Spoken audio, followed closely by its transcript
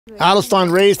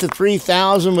Adelstein raised to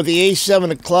 3,000 with the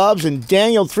ace-7 of clubs, and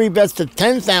Daniel 3-bets to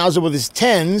 10,000 with his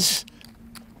tens.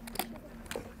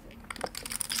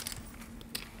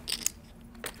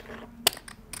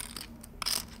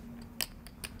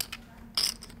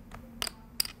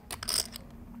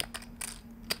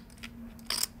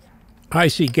 I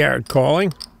see Garrett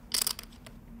calling.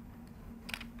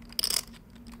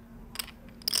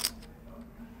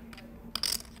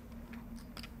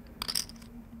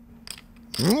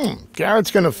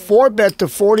 Garrett's going to 4-bet to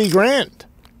 40 grand.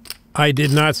 I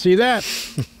did not see that.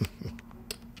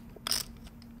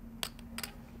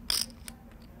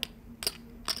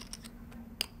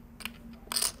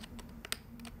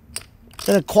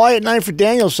 Been a quiet night for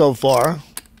Daniel so far.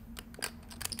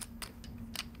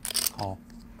 Call.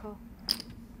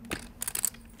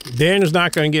 Daniel's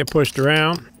not going to get pushed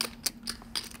around.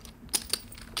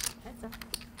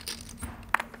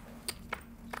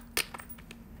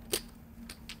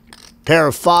 Pair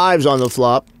of 5s on the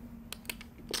flop.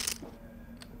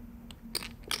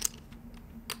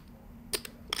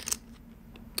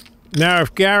 Now,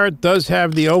 if Garrett does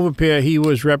have the overpair he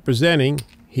was representing,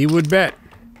 he would bet.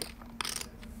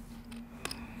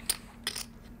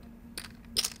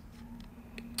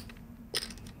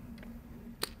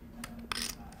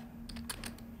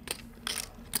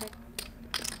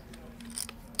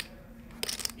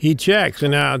 He checks,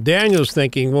 and now Daniel's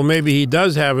thinking, well, maybe he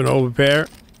does have an overpair,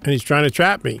 and he's trying to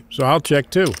trap me, so I'll check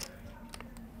too.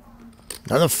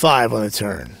 Another 5 on the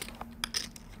turn.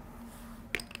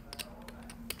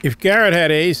 If Garrett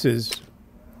had aces,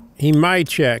 he might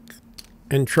check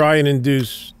and try and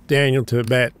induce Daniel to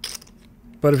bet.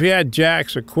 But if he had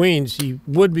jacks or queens, he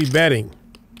would be betting.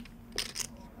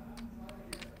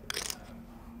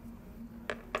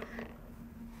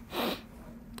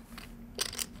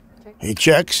 He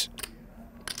checks.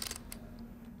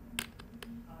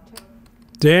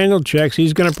 Daniel checks.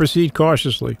 He's going to proceed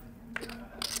cautiously.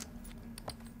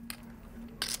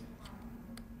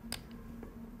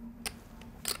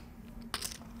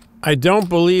 I don't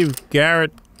believe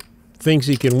Garrett thinks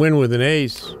he can win with an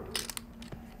ace.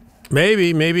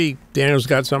 Maybe Daniel's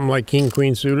got something like king,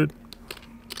 queen suited.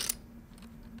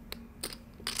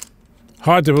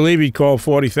 Hard to believe he'd call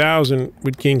 40,000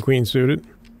 with king, queen suited.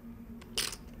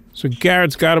 So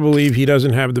Garrett's got to believe he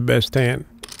doesn't have the best hand.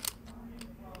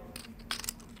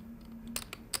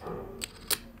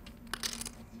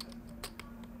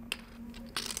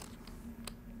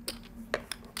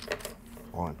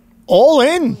 All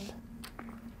in.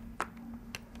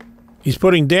 He's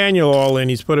putting Daniel all in.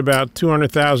 He's put about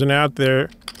 200,000 out there.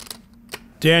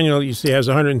 Daniel, you see, has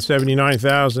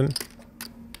 179,000.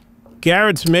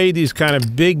 Garrett's made these kind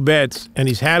of big bets, and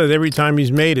he's had it every time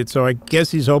he's made it, so I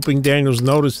guess he's hoping Daniel's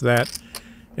noticed that,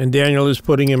 and Daniel is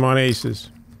putting him on aces.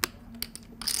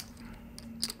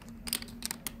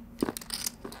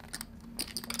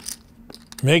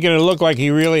 Making it look like he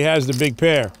really has the big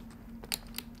pair.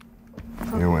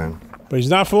 You win. But he's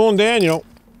not fooling Daniel.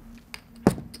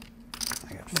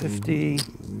 I got 50.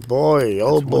 Boy,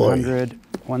 oh boy. 100,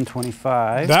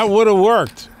 125. That would have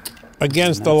worked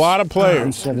against a lot of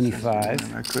players.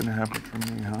 175. That couldn't happen for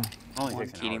me, huh?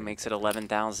 Keating makes it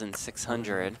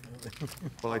 11,600.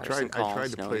 Well, I tried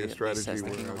to play a strategy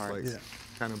where I was like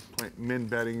kind of min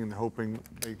betting and hoping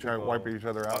they try to wipe each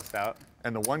other out.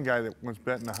 And the one guy that was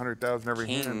betting 100,000 every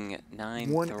hand. King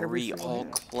 9-3 all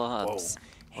clubs.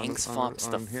 Hanks flops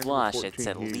the flush. It's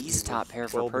at least top pair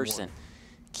for Persson.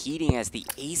 Keating has the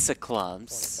ace of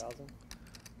clubs.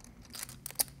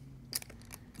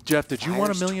 Jeff, did you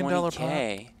want $1 million prop?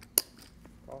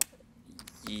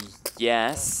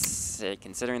 Yes,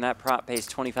 considering that prop pays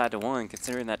 25 to 1,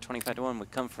 considering that 25 to 1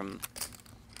 would come from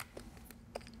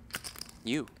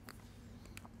you.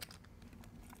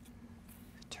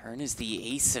 Turn is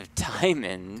the ace of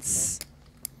diamonds.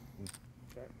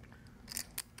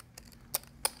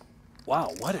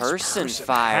 Wow, what is Persson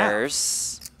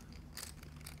fires.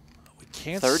 We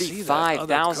can't see that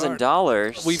other card.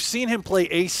 $35,000. We've seen him play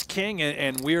ace king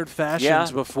in weird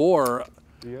fashions before.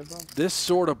 This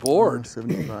sort of board.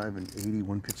 75 and 80,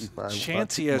 155.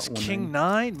 Chance he has king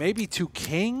 9, maybe 2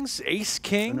 kings, ace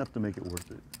king. Enough to make it worth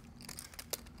it.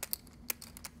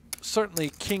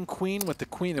 Certainly king queen with the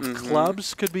queen of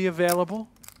clubs could be available.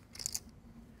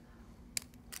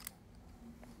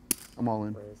 I'm all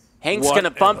in. Hank's going to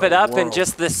bump it up and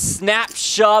just the snap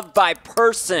shove by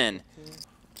Persson.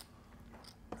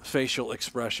 Facial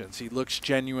expressions. He looks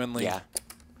genuinely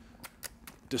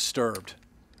disturbed.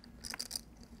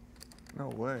 No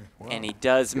way. Wow. And he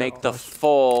does make the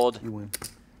fold.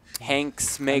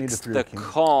 Hanks makes the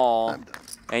call.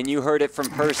 And you heard it from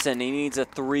Persson. He needs a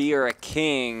 3 or a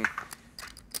king.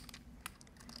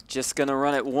 Just gonna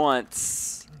run it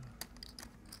once.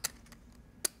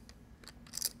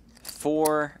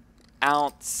 4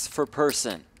 outs for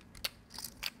Persson.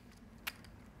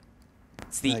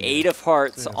 It's the 8 of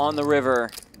hearts on the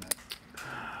river.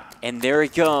 And there he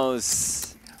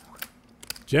goes.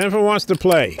 Jennifer wants to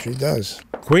play. She does.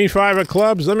 Queen 5 of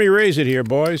clubs. Let me raise it here,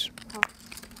 boys.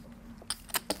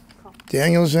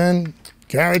 Daniel's in.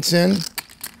 Garrett's in.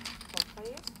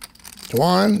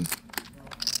 Dwan.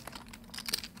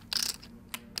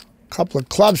 Couple of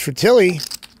clubs for Tilly.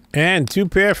 And 2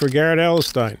 pair for Garrett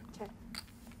Ellenstein.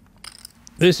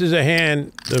 This is a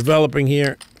hand developing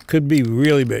here. Could be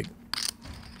really big.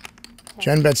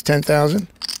 Jen bets 10,000.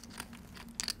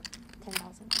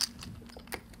 10,000.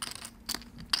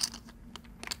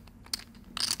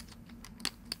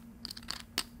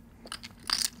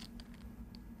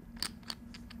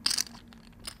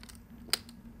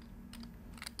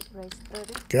 Raise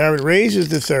 30. Garrett raises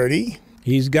the 30.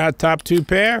 He's got top 2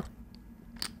 pair.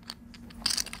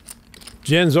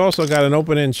 Jen's also got an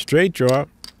open-end straight draw,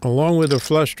 along with a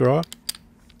flush draw.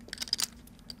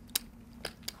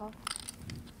 Call.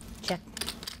 Check.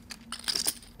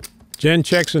 Jen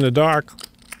checks in the dark.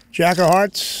 Jack of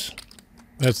hearts.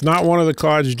 That's not one of the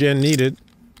cards Jen needed.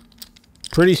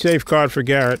 Pretty safe card for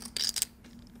Garrett.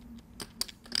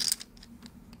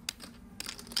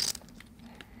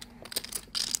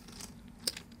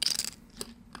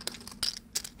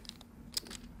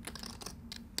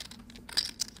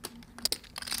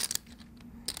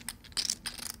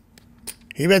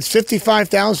 He bets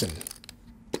 55,000.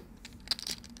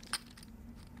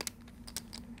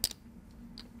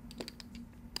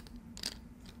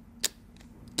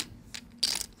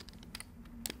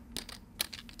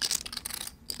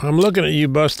 I'm looking at you,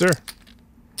 Buster.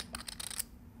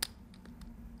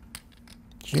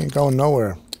 She ain't going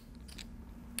nowhere.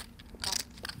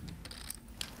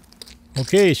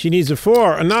 Okay, she needs a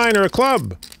 4, a 9, or a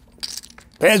club.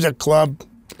 There's a club.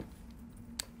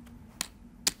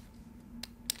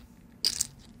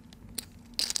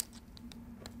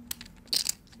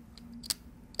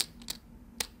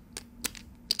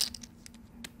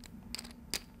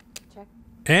 Check.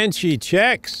 And she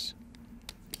checks.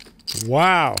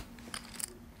 Wow.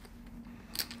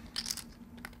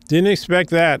 Didn't expect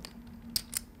that.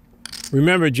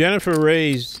 Remember, Jennifer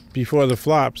raised before the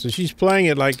flop, so she's playing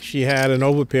it like she had an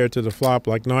overpair to the flop,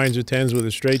 like 9s or 10s with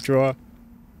a straight draw.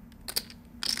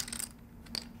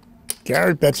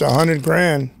 Garrett bets 100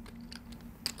 grand.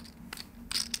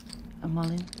 I'm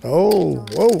all in. Oh,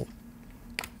 whoa.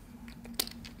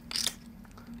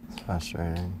 It's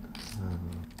frustrating.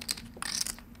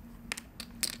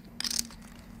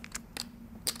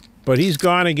 But he's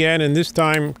gone again, and this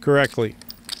time correctly.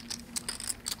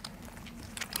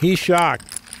 He's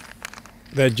shocked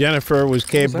that Jennifer was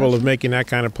capable of making that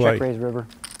kind of play. Check raise river.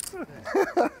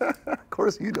 Of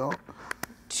course you don't.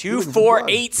 2, 4,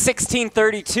 8, 16,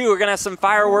 32. We're gonna have some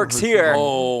fireworks here.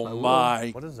 Oh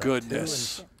my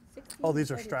goodness. Oh,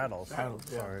 these are straddles.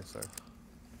 Sorry.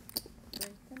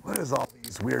 What is all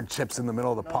these weird chips in the middle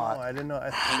of the pot? I didn't know.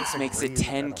 Hanks makes it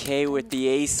 10K with the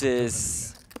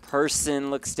aces.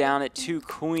 Persson looks down at 2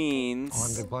 queens. Oh,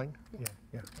 I'm good playing?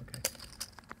 Yeah, okay.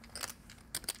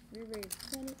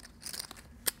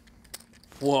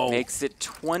 Whoa. Makes it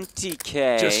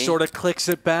 20K. Just sort of clicks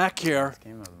it back here.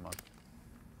 Game out of the muck.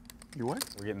 You what?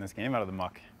 We're getting this game out of the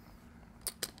muck.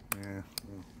 Yeah,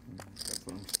 that's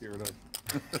what I'm scared of.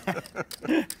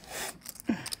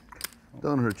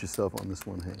 Don't hurt yourself on this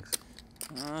one, Hanks.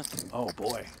 Oh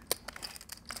boy.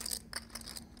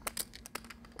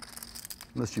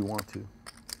 Unless you want to.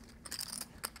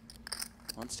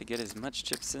 Wants to get as much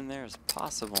chips in there as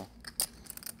possible.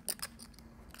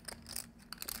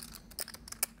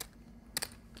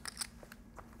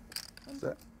 What's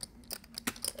that?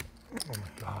 Oh my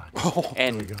God. Oh,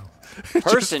 And There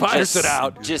Persson fires it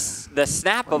out. Just the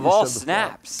snap of you all said the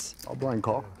flop. snaps. I'll blind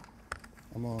call.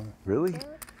 I'm on. Really?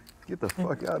 Get the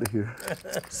fuck out of here.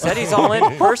 Said he's all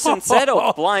in. Persson said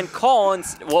a blind call. And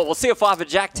well, we'll see if we'll have a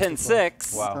Jack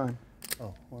 10-6. Wow. Time.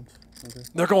 Oh, once. Okay.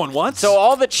 They're going once? So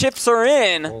all the chips are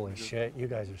in. Holy shit, you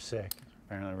guys are sick.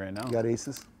 Apparently right now. You got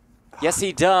aces? Yes,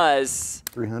 he does.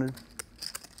 300?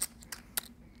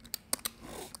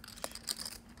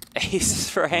 Aces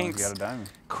for You Hanks. got a diamond.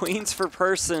 Queens for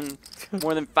Persson.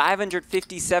 More than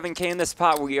 557K in this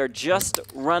pot. We are just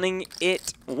running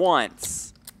it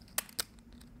once.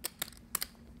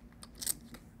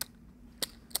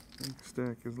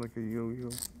 Stack is like a yo-yo.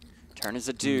 Turn is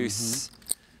a deuce.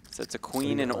 So it's a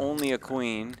queen and only a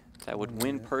queen. That would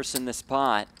win Persson this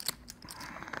pot.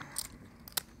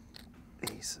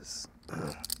 Aces.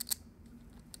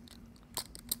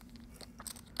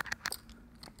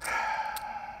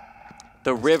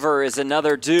 The river is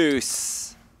another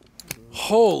deuce.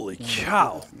 Holy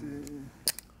cow.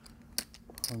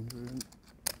 100.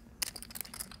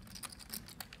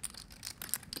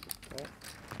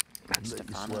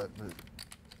 Stefano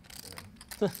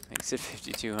makes it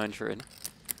 5,200.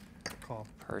 Call.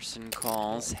 Persson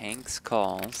calls, Hanks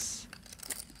calls.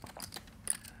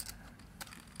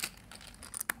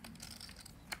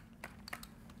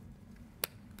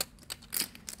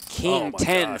 King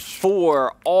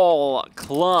 10-4, all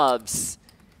clubs.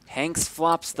 Hanks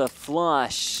flops the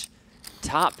flush.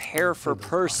 Top pair for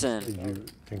Persson. Did you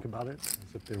think about it? As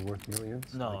if they're worth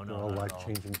millions? No, like no, all not like at all.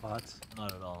 changing pots?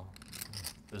 Not at all.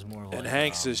 There's more like. And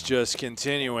Hanks is just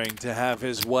continuing to have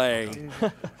his way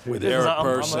with Eric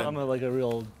Persson. I'm like a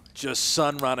real. Just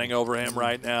sun running over him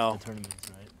right now. Tournaments,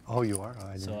 right? Oh, you are?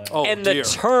 I So Oh, And dear. the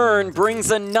turn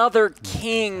brings another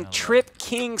king. Trip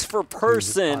kings for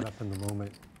Persson, Up in the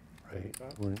moment, right?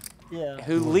 yeah.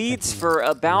 who leads for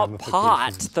about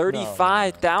pot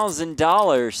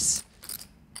 $35,000.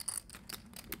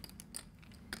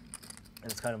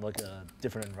 And it's kind of like a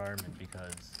different environment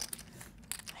because.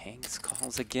 Hanks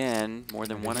calls again. More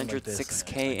than Yeah, like this,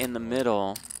 106K in the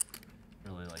middle.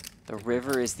 Really like. The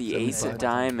river is the ace of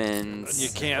diamonds. You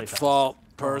can't fault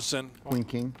Persson. Queen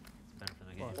king. Better for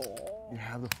the game. You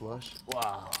have the flush.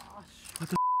 Wow.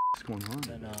 What's going on?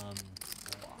 And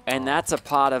And that's a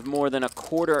pot of more than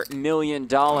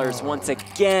 $250,000 once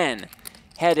again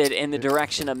headed in the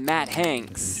direction of Matt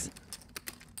Hanks.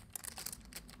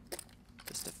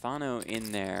 Stefano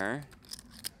in there.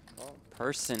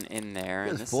 Persson in there.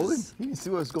 And It's this folded. is, You can see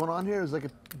what's going on here. It's like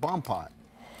a bomb pot.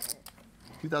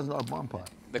 $2,000 bomb pot.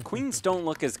 the queens don't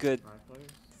look as good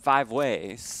 5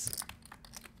 ways.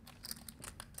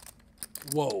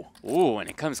 Whoa. Ooh, and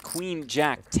it comes Queen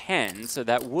Jack 10, so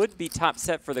that would be top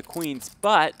set for the queens,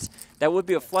 but that would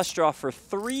be a flush draw for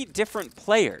 3 different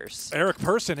players. Eric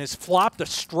Persson has flopped a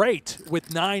straight with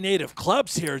 9-8 of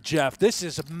clubs here, Jeff. This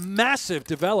is a massive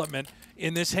development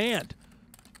in this hand.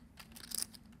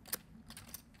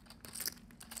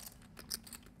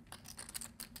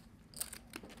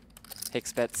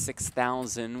 Hicks bet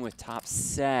 6,000 with top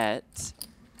set.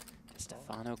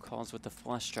 Stefano calls with the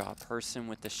flush draw. Persson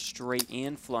with the straight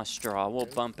and flush draw. We'll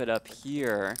bump it up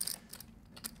here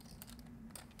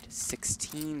to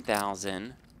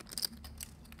 16,000.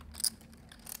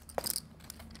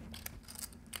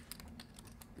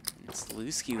 It's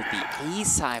Lusky with the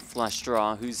ace-high flush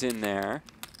draw. Who's in there?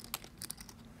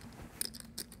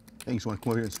 Thanks. Want to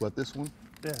come over here and sweat this one?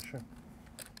 Yeah, sure.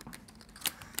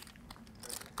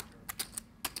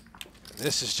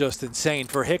 This is just insane.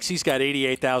 For Hicks, he's got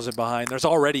 88,000 behind. There's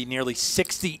already nearly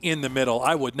 60 in the middle.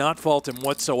 I would not fault him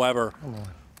whatsoever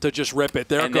to just rip it.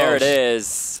 There it And goes. there it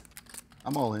is.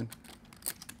 I'm all in.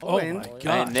 Oh, my gosh.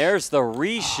 And there's the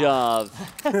reshove.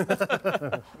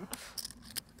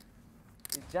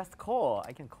 Just call.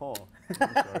 I can call.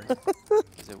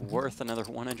 Is it worth another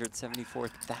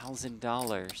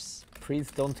 $174,000? Please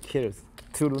don't kill.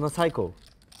 To Luna Cycle.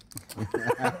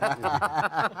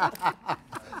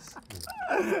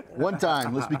 One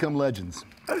time. Let's become legends.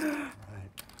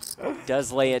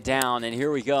 Does lay it down, and here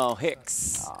we go.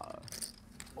 Hicks.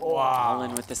 All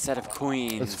in with the set of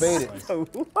queens. Let's fade it.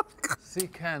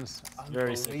 Sick hands.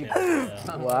 Very sick.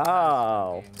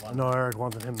 Wow. I know Eric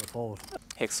wanted him to fold.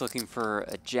 Hicks looking for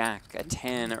a jack, a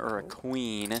 10, or a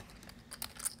queen.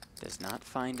 Does not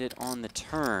find it on the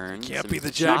turn. Can't Some be the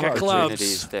jack of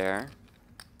opportunities clubs. there.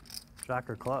 Jack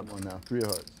or club? Come on now. 3 of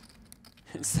hearts.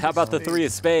 How about the 3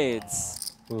 of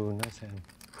spades? Ooh, nice hand.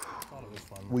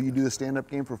 Will you do the stand-up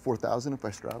game for 4,000 if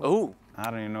I straddle? Oh, I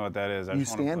don't even know what that is. I You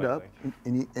just wanna stand play, up,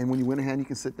 and when you win a hand, you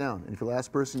can sit down. And if you're the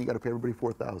last person, you got to pay everybody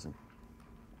 4,000.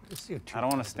 I don't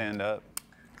want to stand up.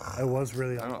 I was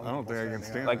really. I don't think I can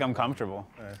stand Like, I'm comfortable.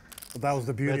 But that was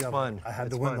the beauty It's of fun. it. I had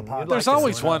It's to win fun. the pot. There's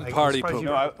always one party pooper.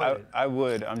 No, I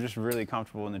would. I'm just really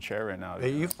comfortable in the chair right now. Hey,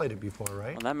 you've played it before,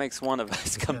 right? well, that makes one of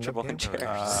us comfortable in chairs.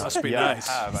 Must be yeah, nice.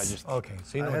 I have. I just. Okay,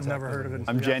 so you know I had what's never happening. heard of it.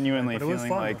 I'm genuinely But it was feeling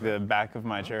fun, like though. the back of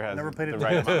my chair has Never played the it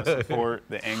right amount of support.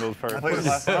 The angle's perfect. Oh,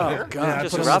 Yeah, I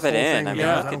Just put rub the it full in. thing I mean, because look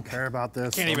I at- don't care about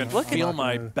this. Can't even I'm not feel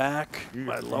my gonna- back,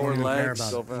 my I lower don't care legs.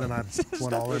 about it. And then I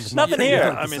went all in. Nothing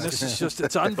here. I mean, this is just,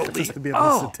 it's Just to unbelievable. be able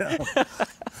Oh, to sit down.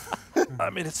 I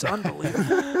mean, it's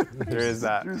unbelievable. There is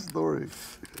that. True story.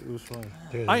 It was fun.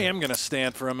 I am going to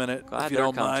stand for a minute, Glad if you they're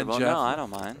don't mind, comfortable. Jeff. No, I don't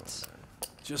mind.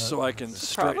 Just so I can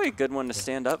straight. Probably a good one to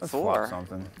stand up Flop for.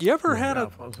 something. You ever had a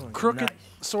crooked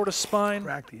sort of spine?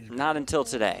 Not until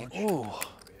today. Oh.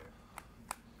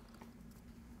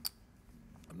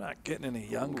 I'm not getting any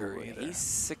younger either. He's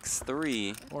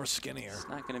 6'3". Or skinnier. It's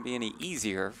not going to be any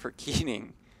easier for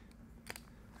Keating.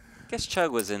 guess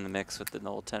Chug was in the mix with the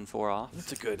old 10-4 off.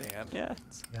 That's a good hand. Yeah.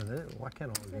 Why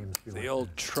can't all games be The like old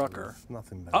that? trucker. There's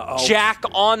nothing better. Uh-oh. Jack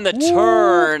on the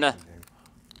turn.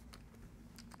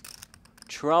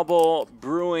 Trouble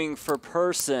brewing for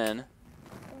Persson.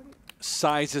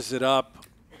 Sizes it up.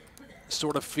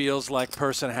 Sort of feels like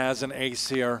Persson has an ace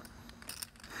here.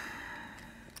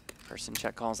 Persson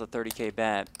check calls a 30K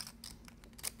bet.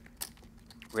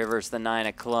 River's the 9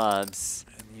 of clubs.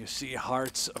 And you see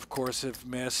hearts, of course, have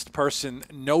missed. Persson,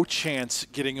 no chance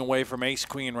getting away from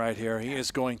ace-queen right here. He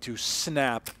is going to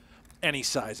snap any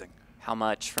sizing. How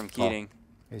much from Keating?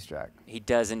 Oh, ace jack. He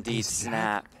does indeed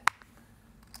snap.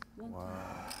 Wow.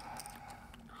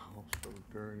 Oh, so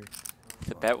dirty.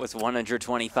 The bet was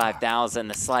 125,000.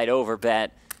 The slide over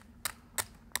bet.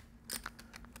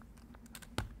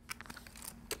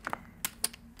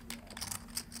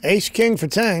 Ace king for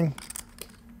Tang.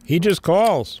 He just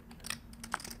calls.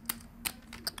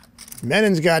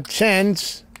 Menon's got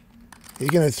 10s. He's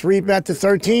going to 3-bet to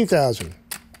 13,000.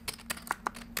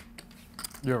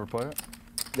 You ever play it?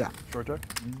 Yeah. Short jack?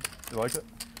 You like it?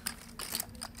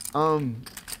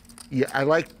 Yeah, I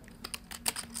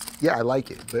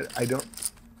like it, but I don't.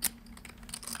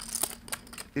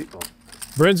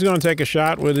 Bryn's going to take a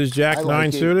shot with his Jack I 9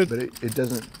 like suited. but it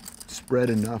doesn't spread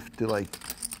enough to like.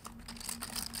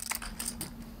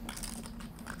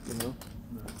 You know.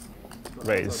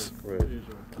 Raise.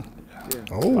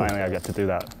 Oh. Finally, I get to do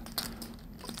that.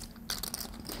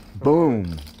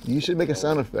 Boom. You should make a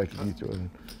sound effect if you throw it in.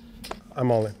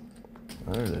 I'm all in.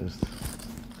 There it is.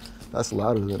 That's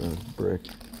louder than a brick.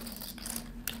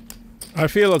 I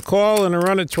feel a call and a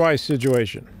run it twice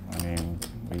situation. I mean,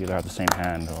 we either have the same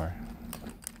hand or...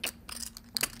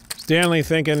 Stanley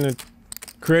thinking that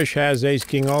Krish has ace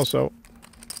king also.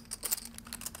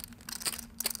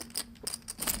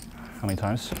 How many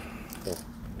times?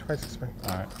 Twice as many.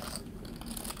 All right.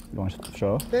 You want to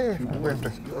show? Yeah.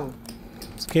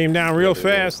 This came down real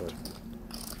fast.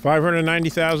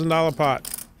 $590,000 pot.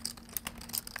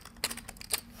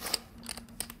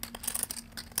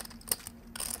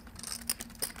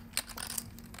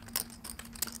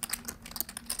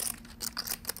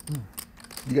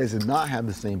 You guys did not have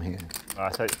the same hand.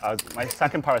 My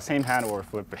second part, same hand or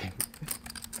flipping.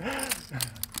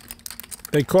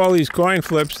 They call these coin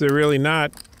flips. They're really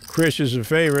not. Krish is a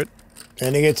favorite.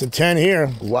 And he gets a 10 here.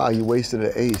 Wow, you wasted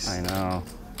an ace. I know.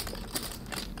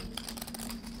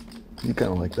 You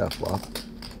kind of like that flop.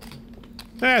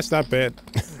 That's not bad.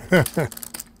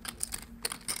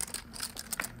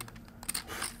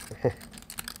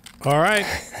 All right.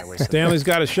 Stanley's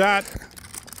got a shot.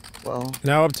 Well,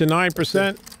 now up to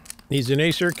 9%. Needs an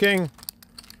ace or king.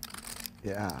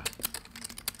 Yeah.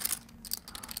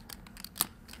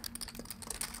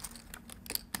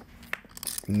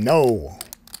 No.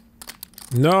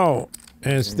 No.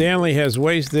 And Stanley has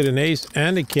wasted an ace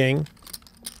and a king.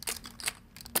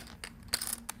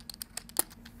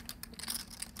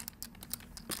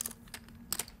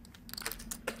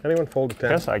 Anyone fold a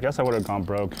 10? I guess I would have gone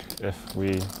broke if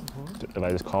I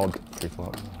just called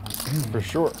pre-flop. For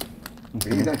sure.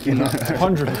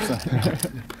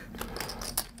 100%.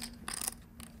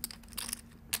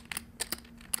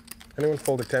 Anyone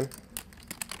fold a 10?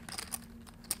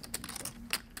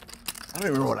 I don't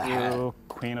even remember what I had.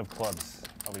 Queen of clubs.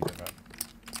 I'll be good, right?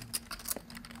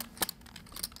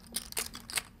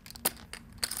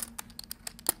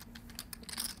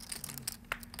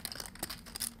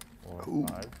 Ooh.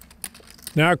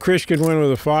 Now Krish can win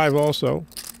with a 5 also.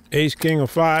 Ace, king of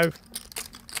 5,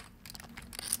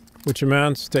 which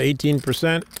amounts to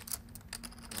 18%.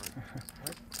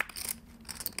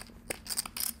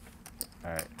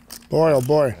 All right. Boy, oh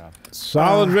boy.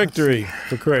 Solid victory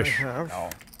for Krish. No.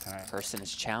 Persson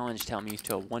has challenged Helmuth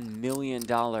to a $1 million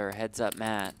heads-up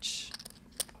match.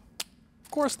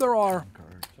 Of course, there are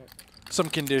some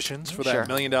conditions for that Sure. $1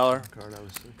 million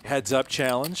heads-up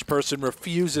challenge. Persson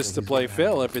refuses to play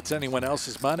Phil if it's anyone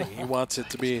else's money. He wants it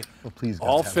to be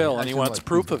all Phil, and he wants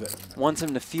proof of it. Wants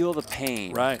him to feel the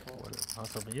pain. Right.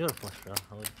 Also, but you're a flush draw.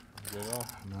 I would do it all.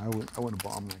 No, I wouldn't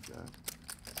bomb like that.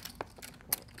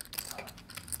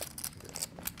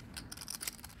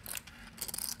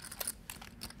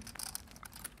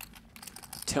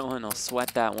 Dylan will sweat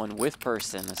that one with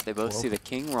Persson as they both see the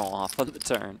king roll off on the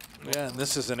turn. Yeah, and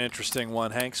this is an interesting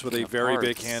one. Hanks with a very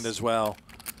big hand as well.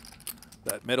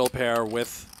 That middle pair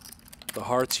with the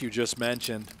hearts you just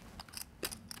mentioned.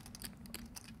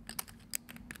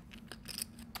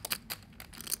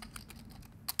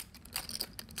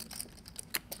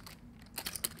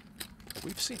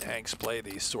 We've seen Hanks play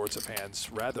these sorts of hands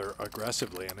rather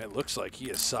aggressively, and it looks like he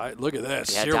is side. Look at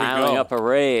this. Yeah, Here we dialing go. up a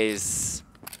raise.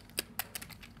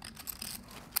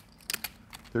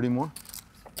 30 more?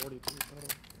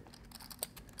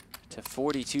 To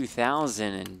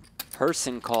 42,000, and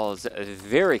Persson calls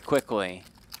very quickly.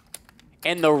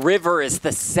 And the river is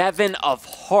the 7 of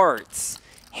hearts.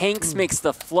 Hanks makes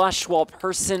the flush while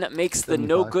Persson makes the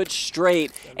no good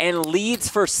straight and leads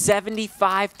for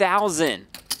 75,000.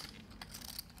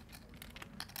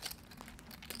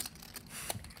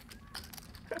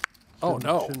 Oh,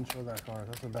 no. Shouldn't show that card.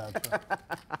 That's a bad shot.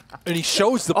 And he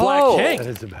shows the black king. That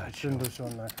is a bad shot. Shouldn't have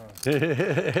shown that card.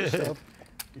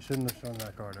 You shouldn't have shown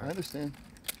that card. Right? I understand.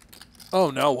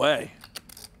 Oh, no way.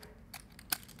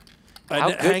 How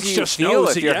And good Hanks do you just feel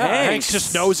knows if you're Hanks Hanks?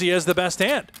 just knows he has the best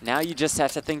hand. Now you just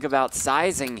have to think about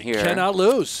sizing here. Cannot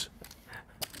lose.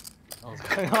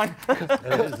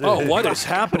 Oh, what is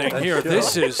happening here?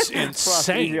 This is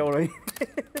insane.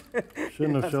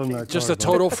 Shouldn't have shown that card. Just a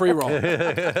total free roll.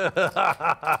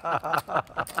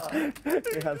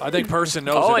 I think Persson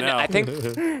knows it now. I think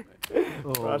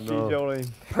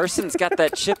Person's got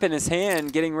that chip in his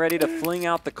hand, getting ready to fling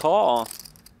out the call.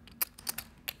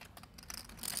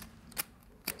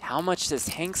 How much does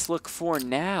Hanks look for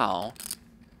now?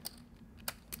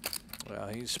 Well,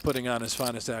 he's putting on his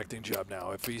finest acting job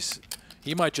now.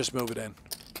 He might just move it in.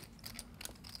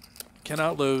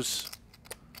 Cannot lose.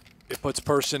 It puts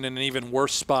Persson in an even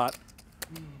worse spot.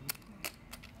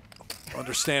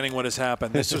 Understanding what has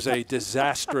happened. This was a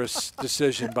disastrous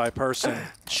decision by Persson,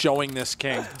 showing this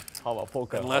king. How about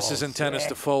poker? Unless his intent is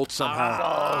to fold somehow.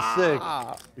 Oh, sick.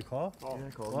 You call? Yeah,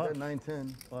 I called. You got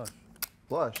 9-10. Flush.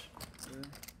 Flush.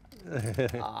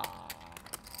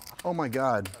 Oh my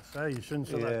God. I say you shouldn't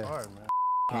show that card, man.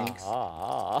 Hanks.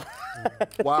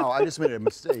 Wow, I just made a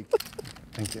mistake.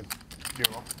 Thank you. Do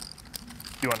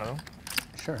you want to know?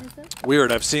 Sure.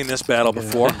 Weird, I've seen this battle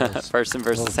before. Persson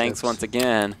versus Hanks once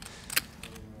again.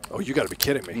 Oh, you got to be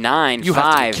kidding me. 9, You 5,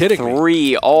 have to be kidding me.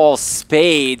 3, all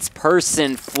spades.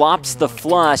 Persson flops the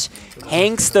flush.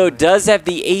 Hanks, though, does have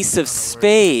the ace of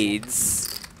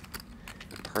spades.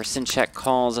 Persson check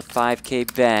calls a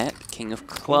 5K bet. King of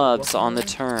clubs on the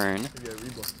turn.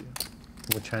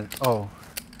 Which hand? Oh.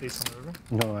 Ace on the river?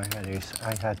 No, I had ace.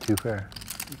 I had 2 pair.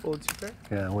 You folded 2 pair?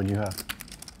 Yeah, what do you have?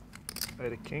 I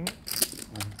had a king.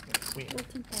 Queen.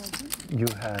 You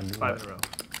had 5 in a row.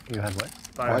 You had what?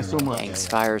 Why so much? Hanks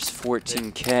fires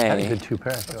 14K. I had a good 2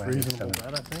 pair. That's reasonable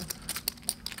bet, I think.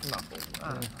 I'm not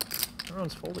folding.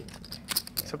 Everyone's folding today,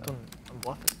 except when I'm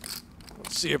bluffing.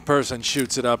 Let's see if Persson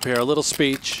shoots it up here. A little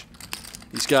speech.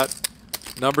 He's got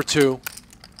number 2.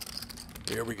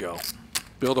 Here we go.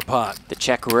 Build a pot. The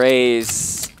check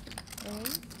raise.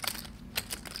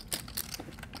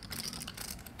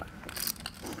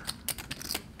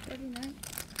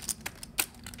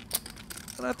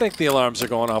 And I think the alarms are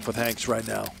going off with Hanks right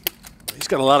now. He's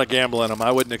got a lot of gamble in him.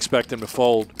 I wouldn't expect him to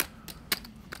fold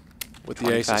with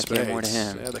the ace of 25K spades. more to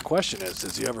him. Yeah, the question is,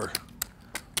 does he ever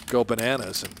go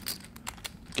bananas and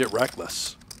get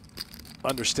reckless?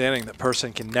 Understanding that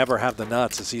Persson can never have the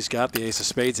nuts as he's got the ace of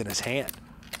spades in his hand.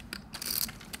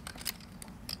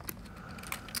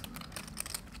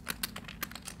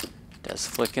 Does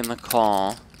flick in the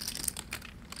call.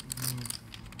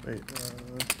 Wait,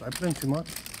 I put in too much.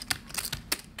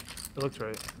 It looks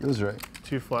right. It was right.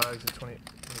 2 flags, a 20,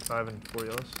 25, and 4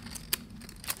 yellows.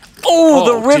 Oh,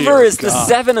 the river dear is the God.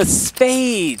 7 of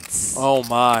spades. Oh,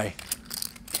 my.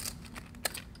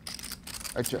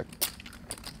 I check.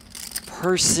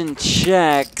 Persson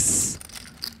checks.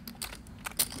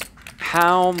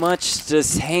 How much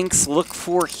does Hanks look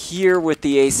for here with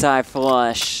the ace-high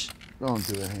flush? Don't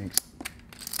do it, Hanks.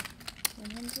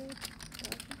 100.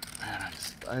 Man,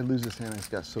 I lose this hand. I just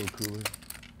got so cooler.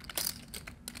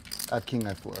 I have king,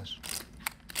 I flush.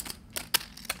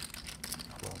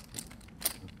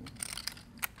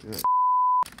 Good.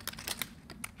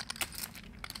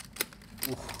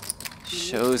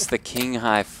 Shows the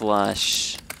king-high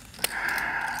flush.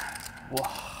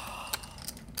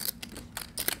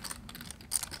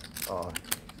 Oh.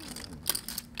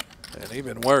 And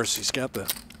even worse, he's got the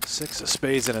 6 of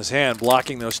spades in his hand,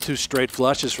 blocking those 2 straight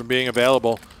flushes from being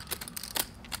available.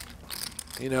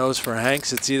 He knows for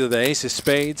Hanks it's either the ace of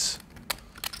spades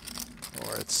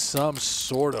or it's some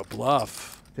sort of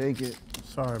bluff. Take it.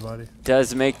 Sorry, buddy.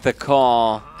 Does make the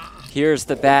call. Here's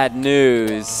the bad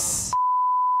news.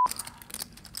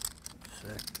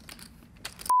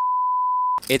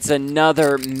 It's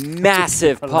another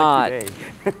massive pot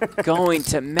going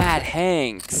to Matt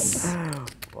Hanks.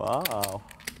 Wow.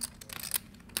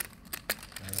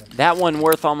 That one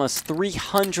worth almost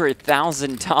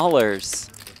 $300,000.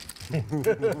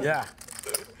 Yeah.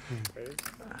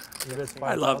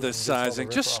 I love this sizing.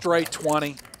 Just straight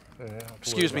 20.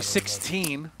 Excuse me,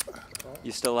 16.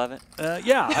 You still love it?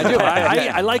 Yeah, I do.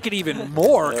 I like it even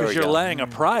more because you're go. laying a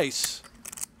price.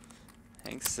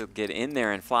 Hanks will get in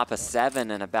there and flop a 7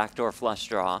 and a backdoor flush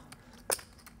draw.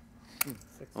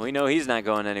 We know he's not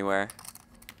going anywhere.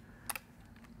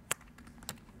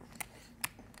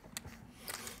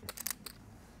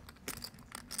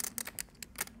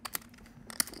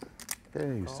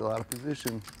 Hey, you're still out of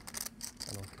position.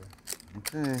 I don't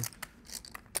care. Okay.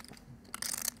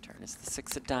 Turn is the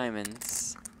 6 of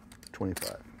diamonds.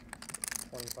 25.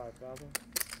 25,000.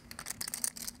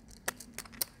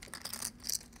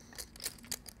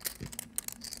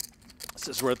 This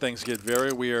is where things get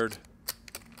very weird.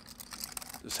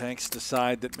 Does Hanks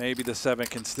decide that maybe the 7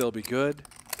 can still be good?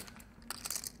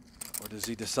 Or does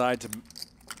he decide to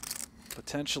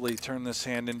potentially turn this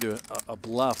hand into a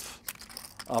bluff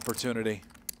opportunity?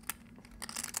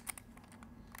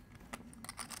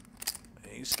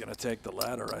 He's going to take the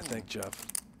latter, I think, Jeff.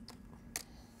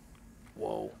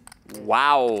 Whoa.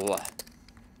 Wow.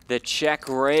 The check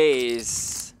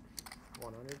raise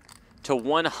 100 to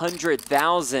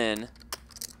 100,000.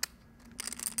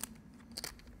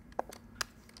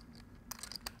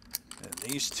 And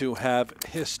these two have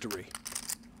history.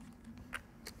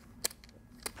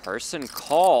 Persson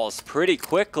calls pretty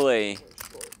quickly.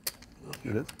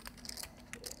 It is?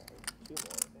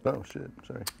 Oh, shit.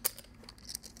 Sorry.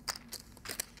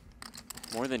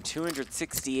 More than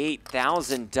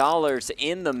 $268,000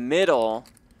 in the middle.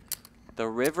 The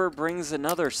river brings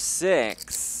another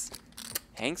 6.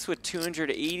 Hanks with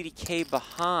 280K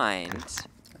behind. I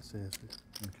see. Okay.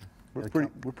 We're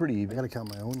pretty I even. gotta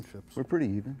count my own chips. We're pretty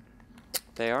even.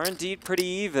 They are indeed pretty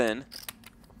even.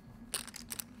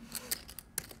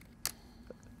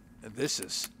 And this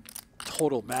is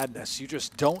total madness. You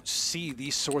just don't see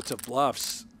these sorts of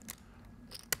bluffs.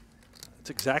 That's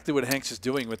exactly what Hanks is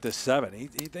doing with this 7. He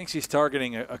thinks he's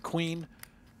targeting a queen,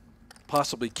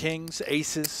 possibly kings,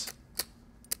 aces.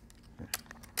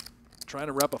 Trying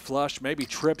to rep a flush, maybe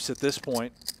trips at this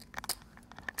point.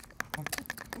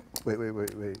 Wait.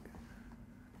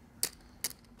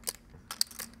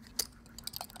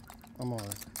 I'm all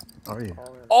right. Are you?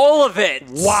 All of it!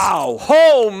 Wow!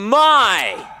 Oh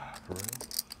my!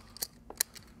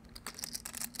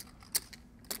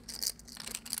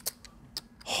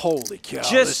 Holy cow, this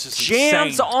Just is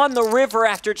jams insane. on the river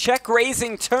after check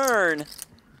raising turn.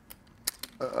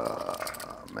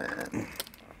 Man.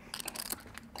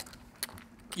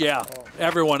 Yeah,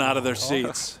 everyone out of their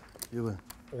seats. You win.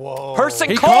 Whoa. Persson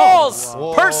He calls.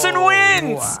 calls. Persson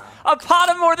wins. A pot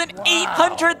of more than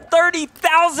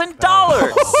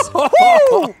 $830,000.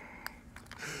 Woo!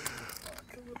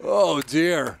 Oh,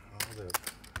 dear.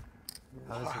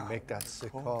 How does he make that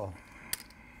sick call?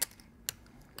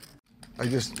 I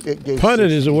just gave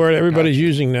Punted is a word everybody's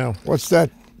using now. What's that?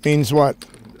 Means what?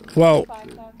 Well,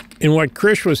 in what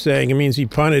Krish was saying, it means he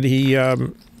punted. He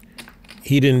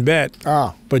didn't bet.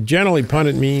 Ah. But generally,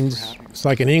 punted means it's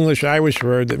like an English-Irish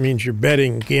word that means you're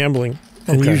betting, gambling,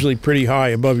 and Okay. usually pretty high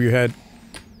above your head.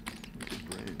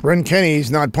 Bryn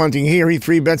Kenney's not punting here. He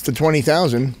 3-bets to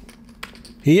 20,000.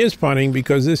 He is punting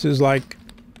because this is like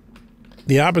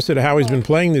the opposite of how he's been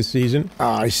playing this season.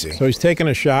 Ah, I see. So he's taking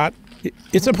a shot.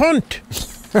 It's a punt.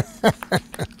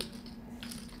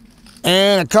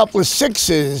 And a couple of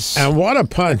 6s. And what a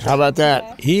punt. How about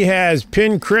that? He has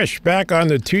pinned Krish back on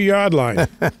the 2-yard line.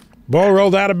 Ball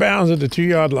rolled out of bounds at the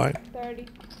 2-yard line. 30.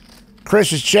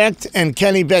 Chris is checked, and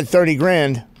Kenny bet 30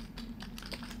 grand.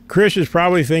 Krish is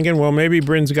probably thinking, well, maybe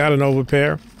Bryn's got an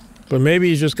overpair, but maybe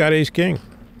he's just got ace-king.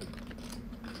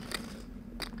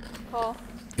 Call.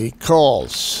 He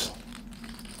calls.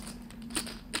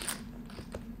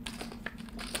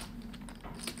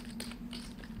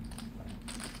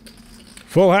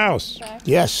 Full house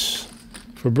Yes.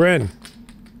 for Bryn.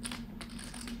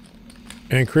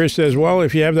 And Krish says, well,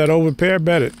 if you have that overpair,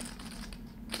 bet it.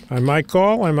 I might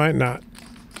call, I might not.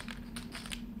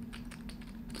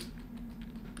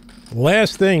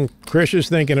 Last thing Krish is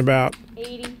thinking about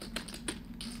 80.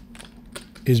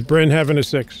 is Bryn having a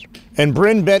 6. And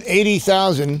Bryn bet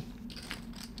 80,000.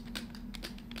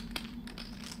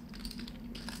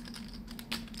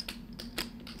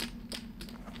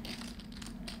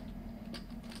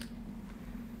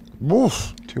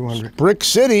 Woof. 200. Brick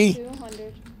City.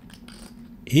 200.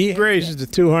 He raises to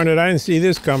 200. I didn't see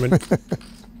this coming.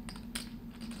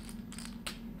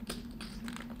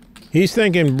 He's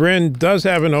thinking Bryn does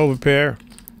have an overpair,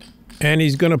 and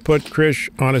he's going to put Krish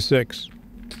on a 6.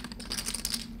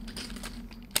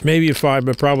 Maybe a 5,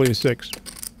 but probably a 6.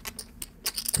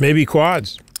 Maybe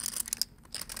quads.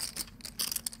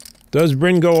 Does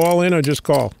Bryn go all in or just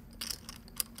call?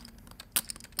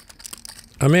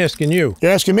 I'm asking you.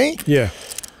 You're asking me? Yeah.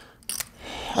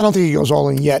 I don't think he goes all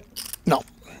in yet. No,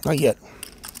 not yet.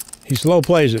 He slow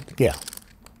plays it. Yeah.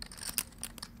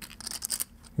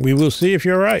 We will see if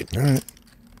you're right. All right.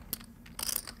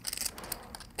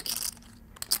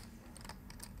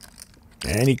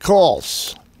 And he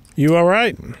calls. You are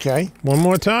right. Okay. One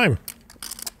more time.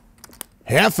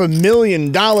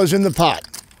 $500,000 in the pot.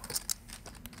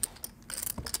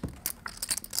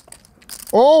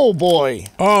 Oh, boy.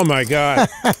 Oh, my God.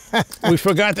 We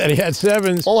forgot that he had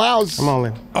sevens. Full house. I'm all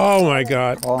in. Oh, my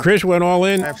God. Chris went all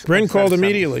in. Bryn called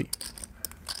immediately.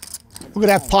 Look at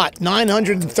that pot.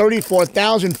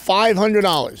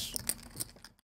 $934,500.